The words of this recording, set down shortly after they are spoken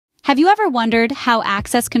Have you ever wondered how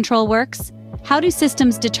access control works? How do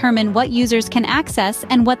systems determine what users can access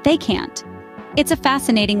and what they can't? It's a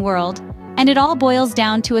fascinating world, and it all boils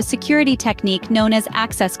down to a security technique known as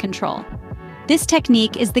access control. This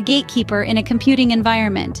technique is the gatekeeper in a computing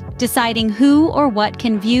environment, deciding who or what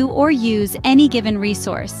can view or use any given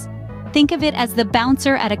resource. Think of it as the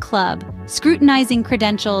bouncer at a club, scrutinizing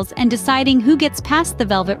credentials and deciding who gets past the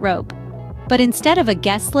velvet rope. But instead of a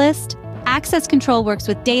guest list, access control works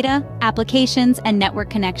with data, applications, and network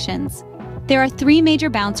connections. There are three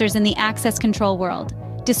major bouncers in the access control world: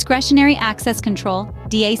 Discretionary Access Control,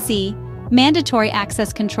 DAC, Mandatory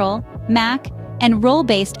Access Control, MAC, and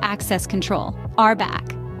Role-Based Access Control,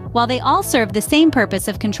 RBAC. While they all serve the same purpose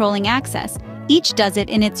of controlling access, each does it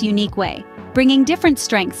in its unique way, bringing different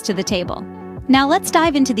strengths to the table. Now let's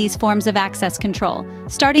dive into these forms of access control,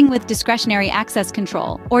 starting with Discretionary Access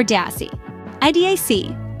Control, or DAC.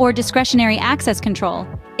 DAC, or Discretionary Access Control,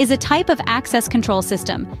 is a type of access control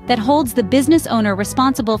system that holds the business owner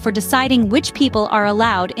responsible for deciding which people are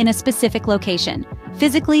allowed in a specific location,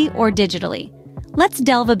 physically or digitally. Let's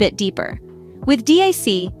delve a bit deeper. With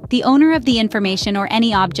DAC, the owner of the information or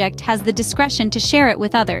any object has the discretion to share it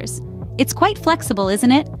with others. It's quite flexible,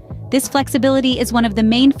 isn't it? This flexibility is one of the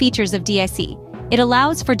main features of DAC. It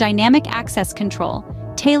allows for dynamic access control,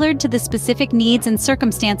 tailored to the specific needs and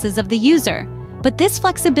circumstances of the user. But this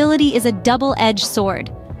flexibility is a double-edged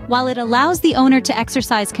sword. While it allows the owner to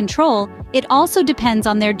exercise control, it also depends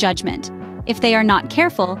on their judgment. If they are not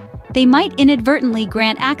careful, they might inadvertently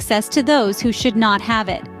grant access to those who should not have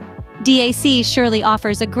it. DAC surely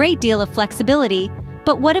offers a great deal of flexibility,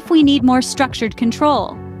 but what if we need more structured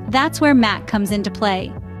control? That's where MAC comes into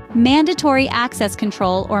play. Mandatory Access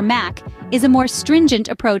Control, or MAC, is a more stringent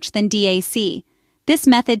approach than DAC. This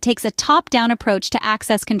method takes a top-down approach to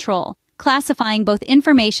access control, classifying both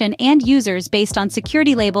information and users based on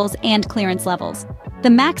security labels and clearance levels.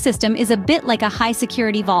 The MAC system is a bit like a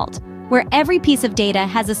high-security vault, where every piece of data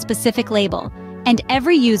has a specific label, and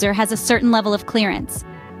every user has a certain level of clearance.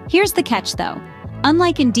 Here's the catch, though.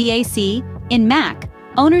 Unlike in DAC, in MAC,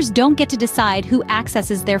 owners don't get to decide who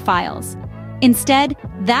accesses their files. Instead,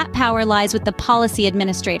 that power lies with the policy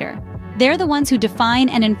administrator. They're the ones who define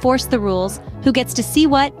and enforce the rules, who gets to see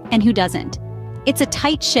what and who doesn't. It's a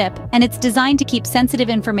tight ship, and it's designed to keep sensitive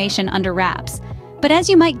information under wraps. But as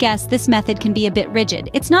you might guess, this method can be a bit rigid.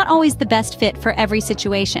 It's not always the best fit for every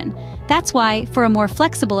situation. That's why, for a more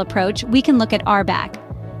flexible approach, we can look at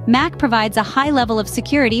RBAC. MAC provides a high level of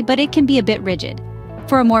security, but it can be a bit rigid.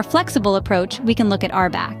 For a more flexible approach, we can look at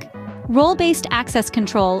RBAC. Role-Based Access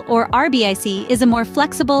Control, or RBAC, is a more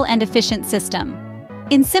flexible and efficient system.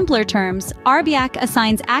 In simpler terms, RBAC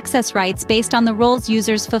assigns access rights based on the roles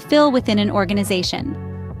users fulfill within an organization.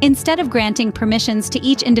 Instead of granting permissions to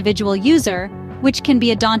each individual user, which can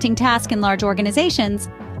be a daunting task in large organizations,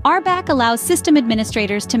 RBAC allows system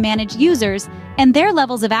administrators to manage users and their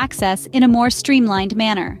levels of access in a more streamlined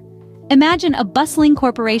manner. Imagine a bustling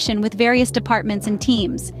corporation with various departments and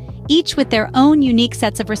teams, each with their own unique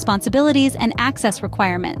sets of responsibilities and access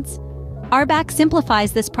requirements. RBAC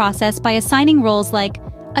simplifies this process by assigning roles like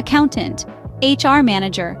accountant, HR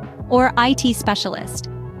manager, or IT specialist.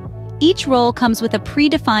 Each role comes with a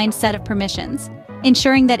predefined set of permissions,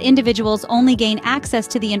 ensuring that individuals only gain access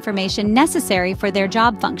to the information necessary for their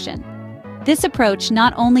job function. This approach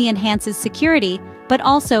not only enhances security, but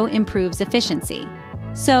also improves efficiency.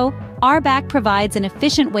 So, RBAC provides an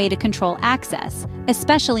efficient way to control access,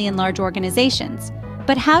 especially in large organizations.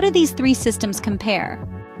 But how do these three systems compare?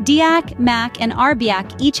 DAC, MAC, and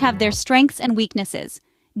RBAC each have their strengths and weaknesses.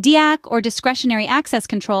 DAC, or Discretionary Access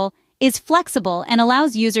Control, is flexible and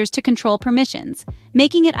allows users to control permissions,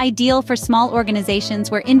 making it ideal for small organizations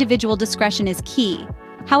where individual discretion is key.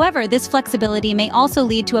 However, this flexibility may also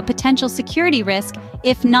lead to a potential security risk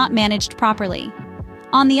if not managed properly.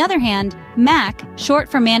 On the other hand, MAC, short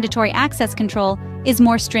for Mandatory Access Control, is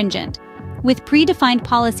more stringent. With predefined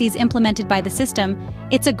policies implemented by the system,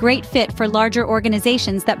 it's a great fit for larger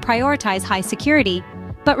organizations that prioritize high security.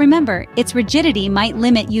 But remember, its rigidity might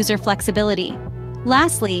limit user flexibility.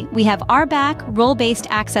 Lastly, we have RBAC, Role-Based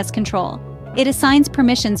Access Control. It assigns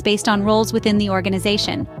permissions based on roles within the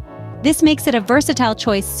organization. This makes it a versatile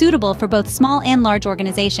choice suitable for both small and large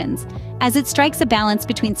organizations, as it strikes a balance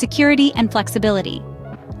between security and flexibility.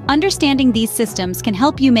 Understanding these systems can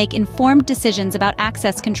help you make informed decisions about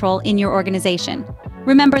access control in your organization.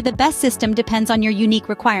 Remember, the best system depends on your unique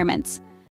requirements.